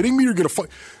you kidding me? You're going to fight.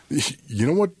 You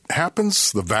know what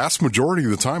happens the vast majority of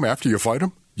the time after you fight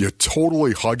him? You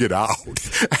totally hug it out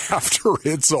after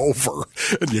it's over,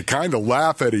 and you kind of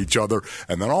laugh at each other,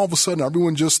 and then all of a sudden,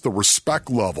 everyone just, the respect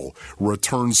level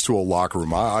returns to a locker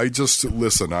room. I just,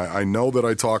 listen, I know that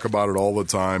I talk about it all the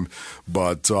time,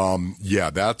 but,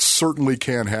 that certainly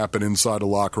can happen inside a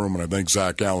locker room, and I think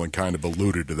Zach Allen kind of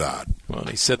alluded to that. Well,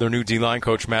 he said their new D-line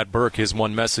coach, Matt Burke, his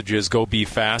one message is go be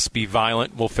fast, be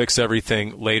violent, we'll fix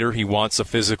everything later. He wants a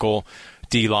physical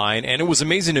D-line, and it was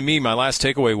amazing to me. My last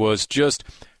takeaway was just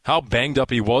how banged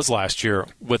up he was last year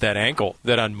with that ankle,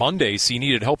 that on Mondays he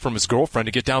needed help from his girlfriend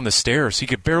to get down the stairs. He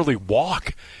could barely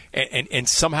walk, and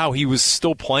somehow he was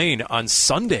still playing on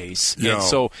Sundays. Yeah. And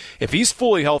so if he's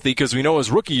fully healthy, because we know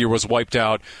his rookie year was wiped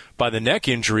out by the neck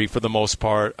injury for the most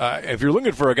part, if you're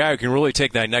looking for a guy who can really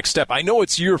take that next step, I know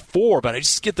it's year 4, but I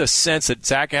just get the sense that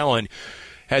Zach Allen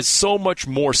has so much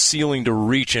more ceiling to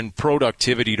reach and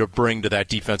productivity to bring to that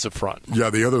defensive front. Yeah,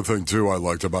 the other thing, too, I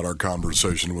liked about our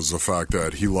conversation was the fact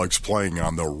that he likes playing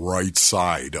on the right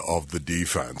side of the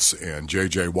defense. And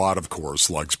J.J. Watt, of course,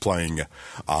 likes playing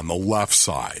on the left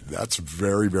side. That's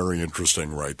very, very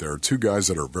interesting right there. Two guys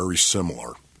that are very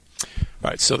similar. All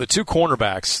right, so the two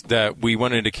cornerbacks that we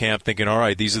went into camp thinking, all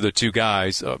right, these are the two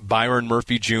guys, Byron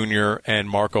Murphy Jr. and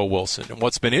Marco Wilson. And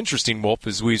what's been interesting, Wolf,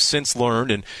 is we've since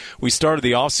learned, and we started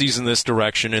the offseason this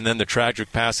direction, and then the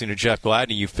tragic passing of Jeff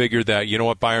Gladney, you figured that,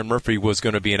 Byron Murphy was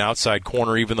going to be an outside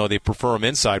corner, even though they prefer him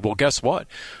inside. Well, guess what?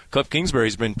 Cliff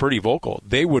Kingsbury's been pretty vocal.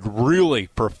 They would really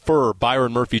prefer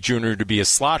Byron Murphy Jr. to be a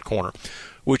slot corner,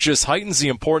 which just heightens the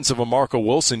importance of a Marco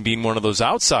Wilson being one of those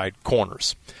outside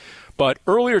corners. But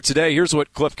earlier today, here's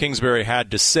what Cliff Kingsbury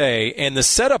had to say, and the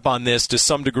setup on this to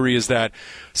some degree is that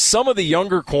some of the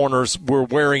younger corners were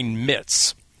wearing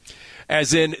mitts,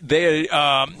 as in they,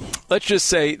 let's just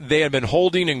say they had been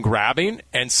holding and grabbing,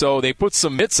 and so they put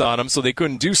some mitts on them so they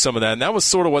couldn't do some of that, and that was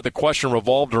sort of what the question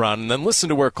revolved around. And then listen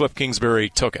to where Cliff Kingsbury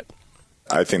took it.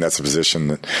 I think that's a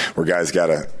position where guys got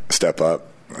to step up.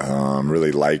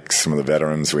 Really like some of the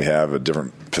veterans we have at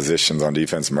different positions on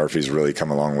defense. Murphy's really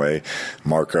come a long way.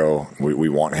 Marco, we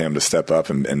want him to step up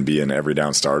and be an every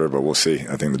down starter, but we'll see.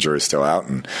 I think the jury's still out,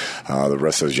 and the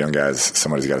rest of those young guys,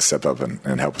 somebody's got to step up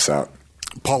and help us out.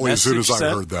 Paulie, as soon as I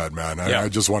heard that, man, I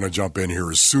just want to jump in here.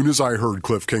 As soon as I heard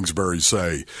Cliff Kingsbury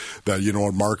say that,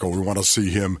 Marco, we want to see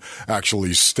him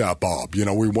actually step up. We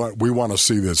want to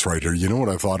see this right here. You know what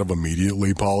I thought of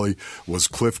immediately, Paulie, was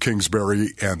Cliff Kingsbury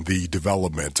and the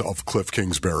development of Cliff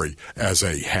Kingsbury as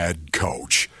a head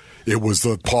coach. It was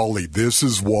Paulie, this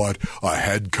is what a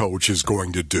head coach is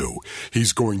going to do.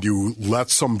 He's going to let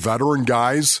some veteran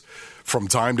guys from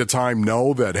time to time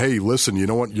know that, hey, listen, you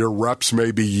know what, your reps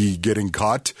may be getting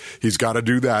cut. He's got to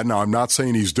do that. Now, I'm not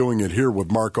saying he's doing it here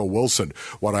with Marco Wilson.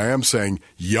 What I am saying,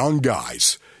 young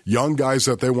guys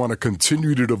that they want to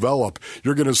continue to develop,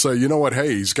 you're going to say, you know what,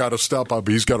 hey, he's got to step up.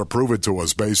 He's got to prove it to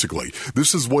us, basically.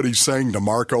 This is what he's saying to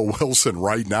Marco Wilson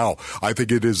right now. I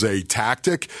think it is a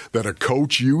tactic that a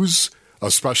coach uses,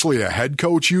 especially a head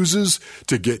coach uses,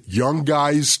 to get young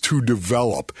guys to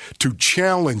develop, to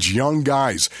challenge young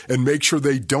guys and make sure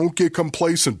they don't get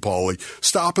complacent, Paulie.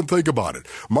 Stop and think about it.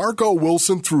 Marco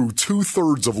Wilson through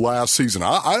 2/3 of last season.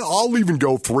 I'll even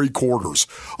go 3/4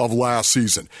 of last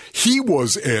season. He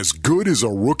was as good as a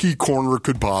rookie corner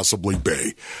could possibly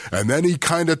be. And then he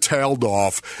kind of tailed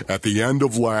off at the end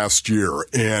of last year.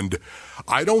 And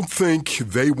I don't think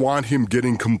they want him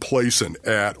getting complacent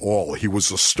at all. He was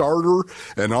a starter,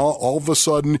 and all of a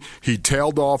sudden, he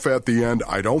tailed off at the end.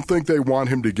 I don't think they want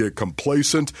him to get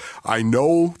complacent. I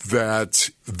know that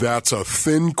that's a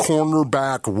thin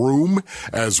cornerback room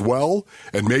as well,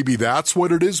 and maybe that's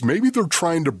what it is. Maybe they're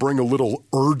trying to bring a little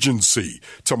urgency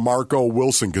to Marco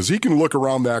Wilson, because he can look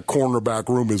around that cornerback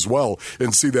room as well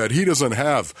and see that he doesn't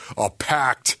have a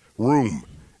packed room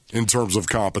in terms of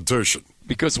competition.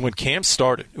 Because when camp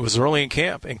started, it was early in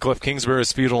camp, and Cliff Kingsbury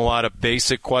was fielding a lot of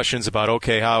basic questions about,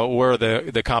 where are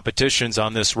the competitions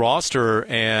on this roster?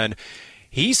 And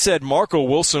he said Marco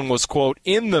Wilson was, quote,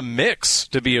 in the mix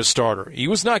to be a starter. He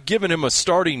was not giving him a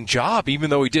starting job, even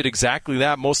though he did exactly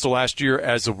that most of last year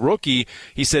as a rookie.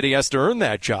 He said he has to earn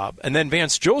that job. And then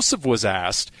Vance Joseph was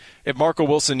asked if Marco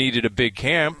Wilson needed a big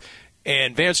camp.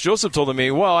 And Vance Joseph told me,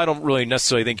 well, I don't really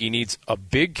necessarily think he needs a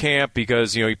big camp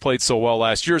because, he played so well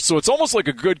last year. So it's almost like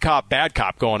a good cop, bad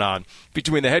cop going on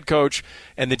between the head coach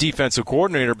and the defensive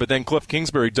coordinator. But then Cliff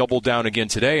Kingsbury doubled down again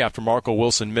today after Marco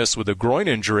Wilson missed with a groin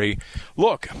injury.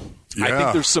 Look, yeah.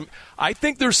 I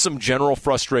think there's some general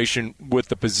frustration with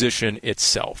the position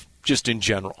itself, just in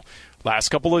general. Last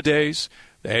couple of days,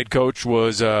 the head coach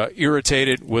was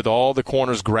irritated with all the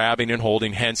corners grabbing and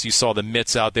holding. Hence, you saw the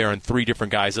mitts out there and 3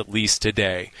 different guys at least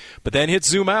today. But then hit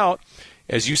zoom out.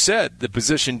 As you said, the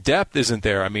position depth isn't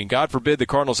there. I mean, God forbid the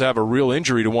Cardinals have a real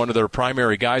injury to one of their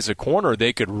primary guys at corner.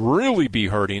 They could really be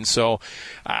hurting. So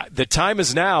the time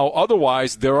is now.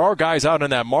 Otherwise, there are guys out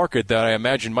in that market that I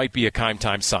imagine might be a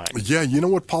time sign. Yeah, you know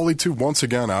what, Paulie, too? Once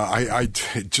again, I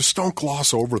just don't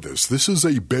gloss over this. This is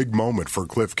a big moment for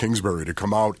Cliff Kingsbury to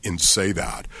come out and say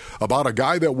that about a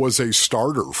guy that was a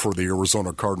starter for the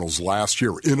Arizona Cardinals last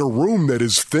year in a room that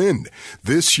is thin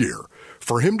this year.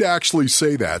 For him to actually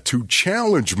say that, to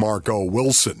challenge Marco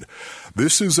Wilson,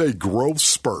 this is a growth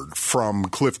spurt from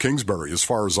Cliff Kingsbury as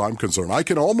far as I'm concerned. I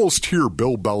can almost hear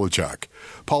Bill Belichick.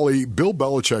 Paulie, Bill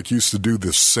Belichick used to do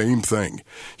the same thing.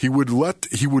 He would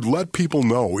let people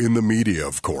know in the media,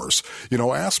 of course,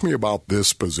 ask me about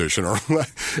this position or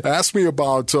ask me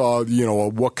about,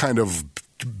 what kind of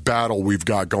battle we've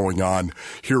got going on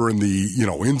here in the,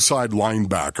 inside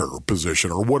linebacker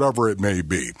position or whatever it may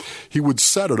be. He would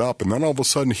set it up, and then all of a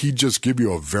sudden he'd just give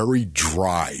you a very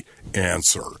dry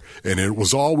answer. And it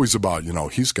was always about,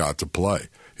 he's got to play.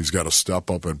 He's got to step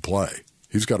up and play.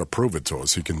 He's got to prove it to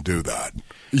us he can do that.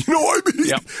 You know what I mean?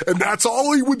 Yep. And that's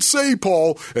all he would say,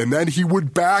 Paul, and then he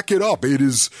would back it up.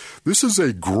 This is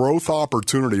a growth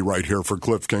opportunity right here for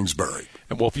Cliff Kingsbury.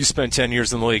 And, well, if you spend 10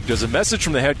 years in the league, does a message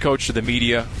from the head coach to the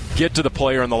media get to the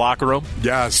player in the locker room?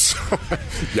 Yes.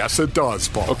 Yes, it does,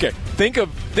 Paul. Okay. Think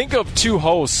of 2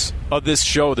 hosts of this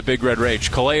show, The Big Red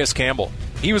Rage. Calais Campbell.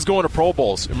 He was going to Pro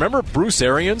Bowls. Remember Bruce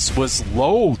Arians was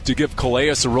loath to give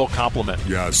Calais a real compliment.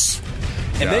 Yes.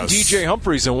 And then DJ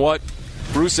Humphries, and what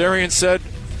Bruce Arians said,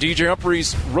 DJ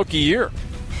Humphries' rookie year.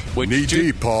 Knee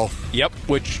deep, Paul. Yep,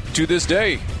 which to this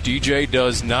day, DJ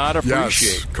does not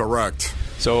appreciate. Yes, correct.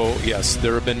 So, yes,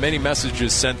 there have been many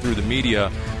messages sent through the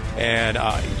media, and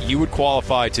you would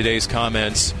qualify today's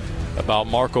comments about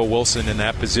Marco Wilson in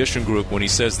that position group when he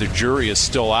says the jury is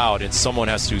still out and someone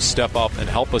has to step up and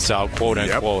help us out, quote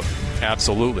unquote. Yep.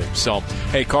 Absolutely. So,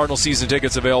 hey, Cardinal season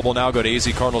tickets available now. Go to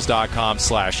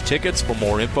azcardinals.com/tickets for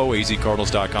more info.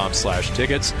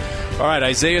 azcardinals.com/tickets. All right,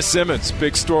 Isaiah Simmons,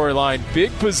 big storyline,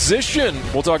 big position.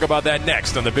 We'll talk about that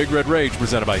next on the Big Red Rage,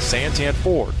 presented by Santan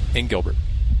Ford in Gilbert.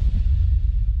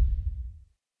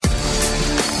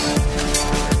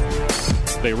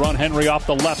 They run Henry off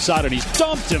the left side, and he's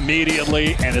dumped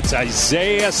immediately, and it's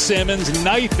Isaiah Simmons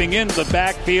knifing into the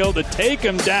backfield to take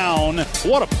him down.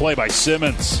 What a play by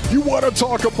Simmons. You want to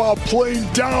talk about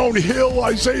playing downhill?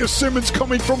 Isaiah Simmons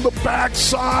coming from the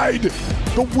backside,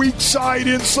 the weak side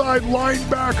inside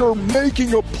linebacker,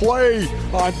 making a play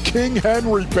on King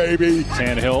Henry, baby.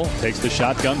 Tannehill takes the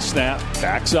shotgun snap,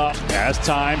 backs up, has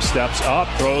time, steps up,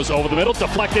 throws over the middle,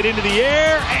 deflected into the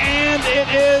air, and it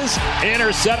is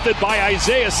intercepted by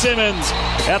Isaiah Simmons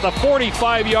at the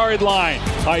 45-yard line.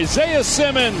 Isaiah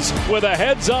Simmons with a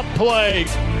heads-up play.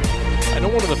 I know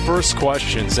one of the first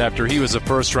questions after he was a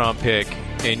first-round pick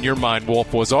in your mind,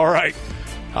 Wolf, was, all right,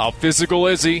 how physical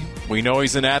is he? We know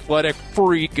he's an athletic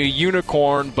freak, a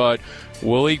unicorn, but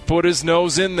will he put his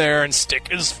nose in there and stick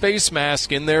his face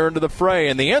mask in there into the fray?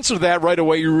 And the answer to that right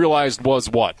away you realized was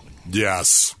what?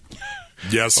 Yes.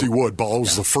 Yes, he would. Ball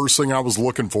was the first thing I was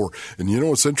looking for. And you know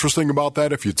what's interesting about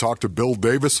that? If you talk to Bill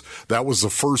Davis, that was the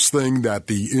first thing that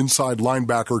the inside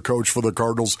linebacker coach for the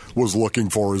Cardinals was looking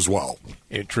for as well.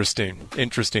 Interesting.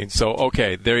 So,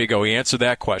 okay, there you go. He answered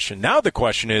that question. Now the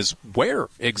question is, where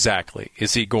exactly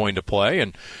is he going to play?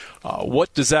 And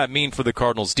what does that mean for the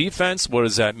Cardinals' defense? What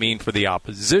does that mean for the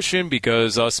opposition?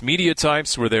 Because us media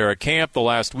types were there at camp the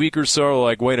last week or so,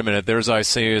 like, wait a minute, there's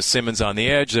Isaiah Simmons on the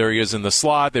edge. There he is in the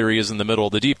slot. There he is in the middle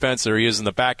of the defense. There he is in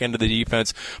the back end of the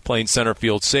defense playing center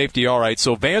field safety. All right,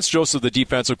 so Vance Joseph, the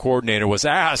defensive coordinator, was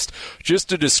asked just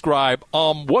to describe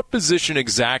what position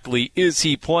exactly is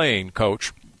he playing, Coach?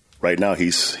 Right now,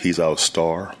 he's our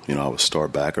star, our star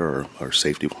backer or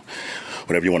safety,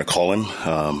 whatever you want to call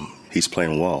him. He's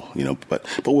playing well, but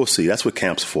we'll see. That's what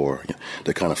camp's for,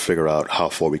 to kind of figure out how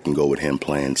far we can go with him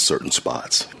playing certain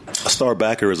spots. A star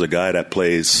backer is a guy that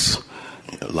plays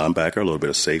linebacker, a little bit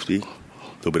of safety,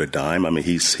 a little bit of dime. I mean,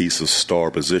 he's a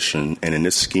star position, and in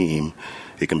this scheme,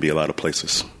 it can be a lot of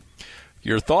places.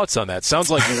 Your thoughts on that?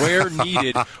 Sounds like where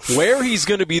needed, where he's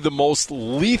going to be the most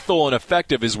lethal and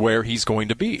effective is where he's going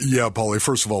to be. Yeah, Paulie,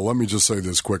 first of all, let me just say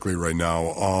this quickly right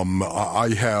now. I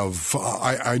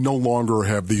no longer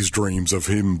have these dreams of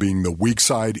him being the weak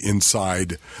side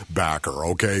inside backer,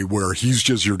 okay, where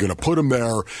you're going to put him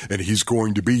there and he's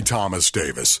going to be Thomas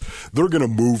Davis. They're going to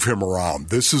move him around.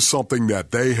 This is something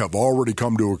that they have already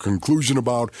come to a conclusion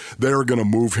about. They're going to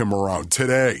move him around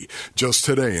today, just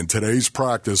today, in today's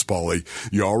practice, Paulie.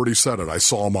 You already said it. I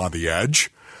saw him on the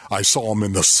edge. I saw him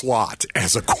in the slot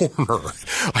as a corner.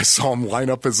 I saw him line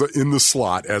up in the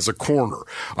slot as a corner.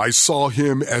 I saw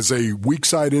him as a weak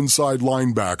side inside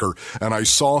linebacker, and I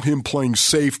saw him playing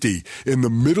safety in the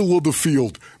middle of the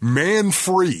field, man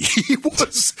free. He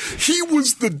was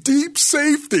the deep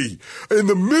safety in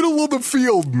the middle of the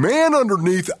field, man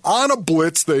underneath on a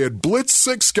blitz. They had blitzed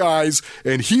 6 guys,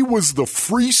 and he was the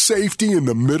free safety in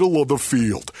the middle of the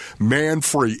field, man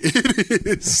free.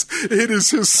 It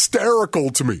is hysterical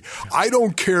to me. I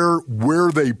don't care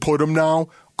where they put him now.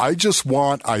 I just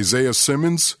want Isaiah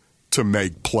Simmons to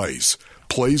make plays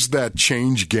that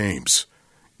change games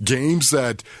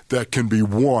that can be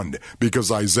won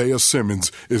because Isaiah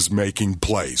Simmons is making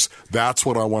plays. That's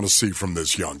what I want to see from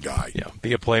this young guy. Yeah,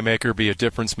 be a playmaker, be a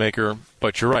difference maker.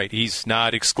 But you're right, he's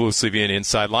not exclusively an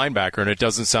inside linebacker, and it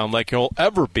doesn't sound like he'll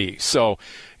ever be. So,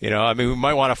 we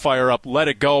might want to fire up Let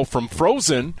It Go from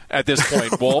Frozen at this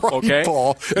point, Wolf, right, okay?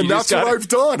 Paul. And that's what I've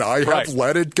done. I have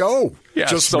let it go. Yeah,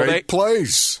 just so make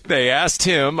plays. They asked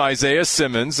him, Isaiah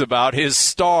Simmons, about his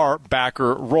star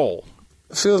backer role.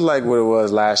 It feels like what it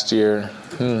was last year.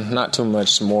 Not too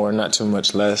much more, not too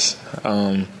much less.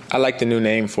 I like the new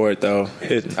name for it, though.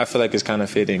 I feel like it's kind of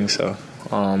fitting. So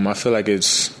I feel like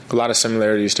it's a lot of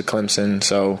similarities to Clemson.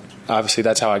 So obviously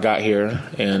that's how I got here,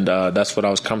 and that's what I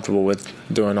was comfortable with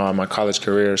doing all my college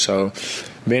career. So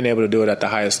being able to do it at the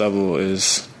highest level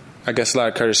is, I guess, a lot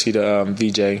of courtesy to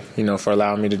VJ, for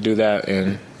allowing me to do that,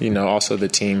 and, also the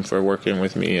team for working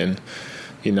with me and,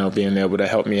 being able to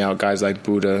help me out, guys like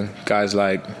Buddha, guys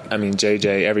like,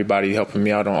 JJ, everybody helping me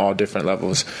out on all different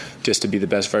levels just to be the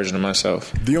best version of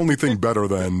myself. The only thing better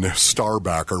than star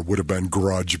backer would have been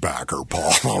grudge backer,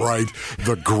 Paul, all right?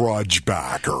 The grudge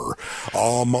backer.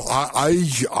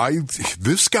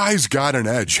 This guy's got an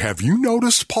edge. Have you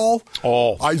noticed, Paul?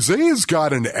 Oh. Isaiah's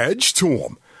got an edge to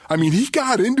him. He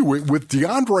got into it with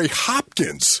DeAndre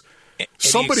Hopkins.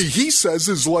 Somebody he says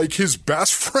is like his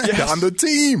best friend on the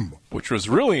team. Which was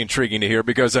really intriguing to hear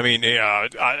because,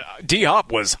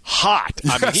 D-Hop was hot.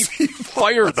 He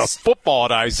fired the football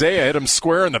at Isaiah, hit him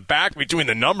square in the back between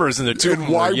the numbers and the two. And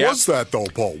why was that, though,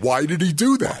 Paul? Why did he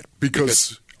do that?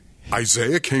 Because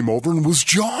Isaiah came over and was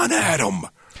jawing at him.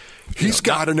 He's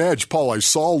got an edge. Paul, I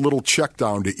saw a little check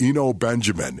down to Eno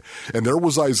Benjamin, and there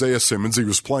was Isaiah Simmons. He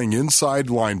was playing inside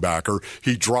linebacker.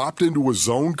 He dropped into a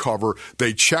zone cover.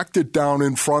 They checked it down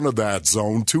in front of that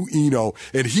zone to Eno,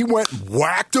 and he went and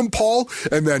whacked him, Paul,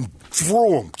 and then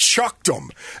threw him, chucked him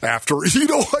after. He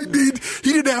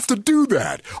didn't have to do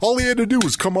that. All he had to do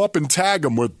was come up and tag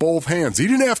him with both hands. He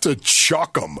didn't have to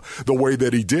chuck him the way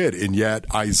that he did, and yet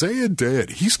Isaiah did.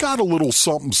 He's got a little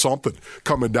something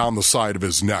coming down the side of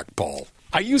his neck, Paul.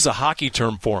 I use a hockey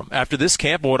term for him. After this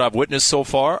camp and what I've witnessed so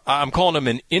far, I'm calling him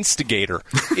an instigator.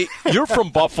 You're from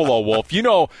Buffalo, Wolf. You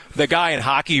know the guy in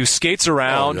hockey who skates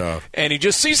around and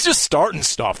he's just starting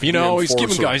stuff. He's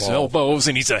giving guys elbows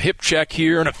and he's a hip check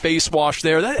here and a face wash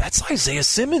there. That's Isaiah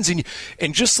Simmons.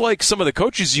 And just like some of the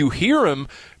coaches, you hear him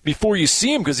before you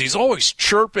see him because he's always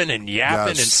chirping and yapping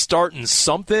and starting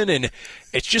something, and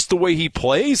it's just the way he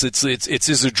plays. It's his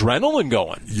adrenaline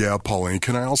going. Yeah, Pauline,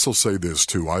 can I also say this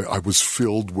too? I was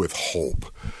filled with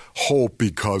hope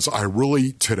because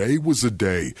today was a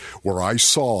day where I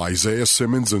saw Isaiah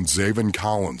Simmons and Zaven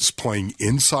Collins playing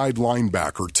inside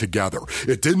linebacker together.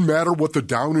 It didn't matter what the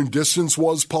down and distance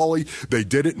was, Paulie. They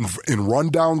did it in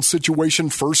rundown situation,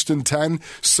 1st and 10,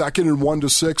 2nd and 1 to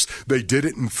 6. They did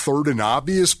it in 3rd and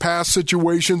obvious pass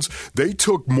situations. They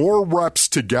took more reps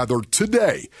together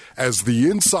today as the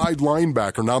inside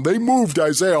linebacker. Now, they moved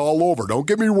Isaiah all over, don't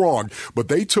get me wrong, but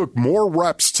they took more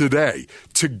reps today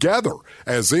together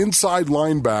as inside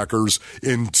linebackers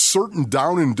in certain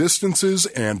down and distances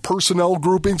and personnel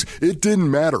groupings. It didn't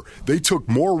matter. They took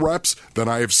more reps than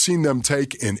I have seen them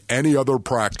take in any other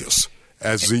practice.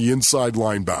 as the inside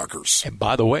linebackers. And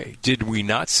by the way, did we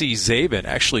not see Zabin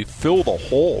actually fill the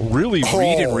hole, really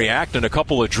read and react in a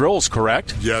couple of drills,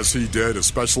 correct? Yes, he did,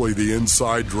 especially the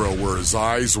inside drill where his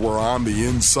eyes were on the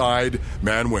inside.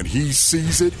 Man, when he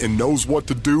sees it and knows what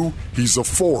to do, he's a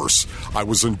force. I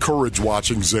was encouraged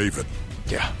watching Zabin.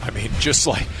 Yeah, I mean, just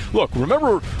like, look,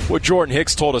 remember what Jordan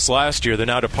Hicks told us last year, the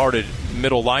now departed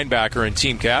middle linebacker and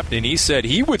team captain? He said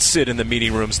he would sit in the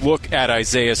meeting rooms, look at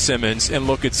Isaiah Simmons and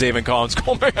look at Zaven Collins,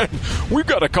 go, man, we've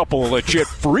got a couple of legit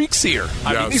freaks here.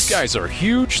 I mean, these guys are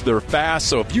huge, they're fast,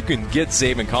 so if you can get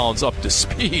Zaven Collins up to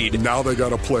speed. Now they got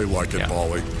to play like it,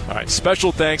 Paulie. All right,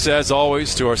 special thanks, as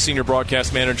always, to our senior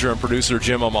broadcast manager and producer,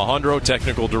 Jim Omahundro,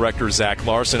 technical director, Zach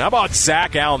Larson. How about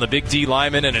Zach Allen, the big D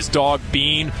lineman, and his dog,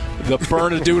 Bean, the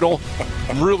Bernadoodle?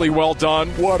 Really well done.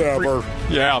 Whatever.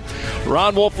 Yeah.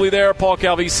 Ron Wolfley there, Paul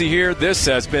Calvisi here. This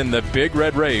has been the Big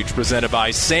Red Rage, presented by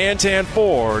Santan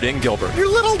Ford in Gilbert. Your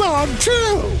little dog,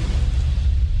 too.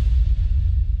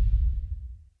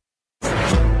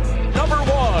 Number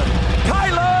 1,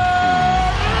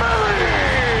 Kyler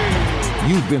Murray.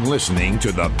 You've been listening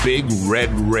to the Big Red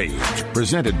Rage,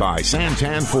 presented by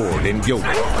Santan Ford in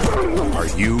Gilbert. Are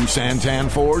you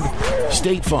Santan Ford?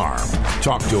 State Farm.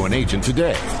 Talk to an agent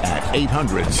today at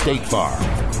 800-STATE-FARM.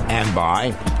 And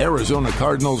by Arizona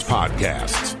Cardinals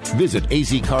Podcasts. Visit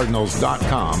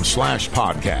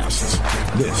azcardinals.com/podcasts.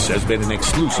 This has been an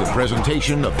exclusive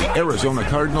presentation of the Arizona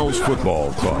Cardinals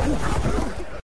Football Club.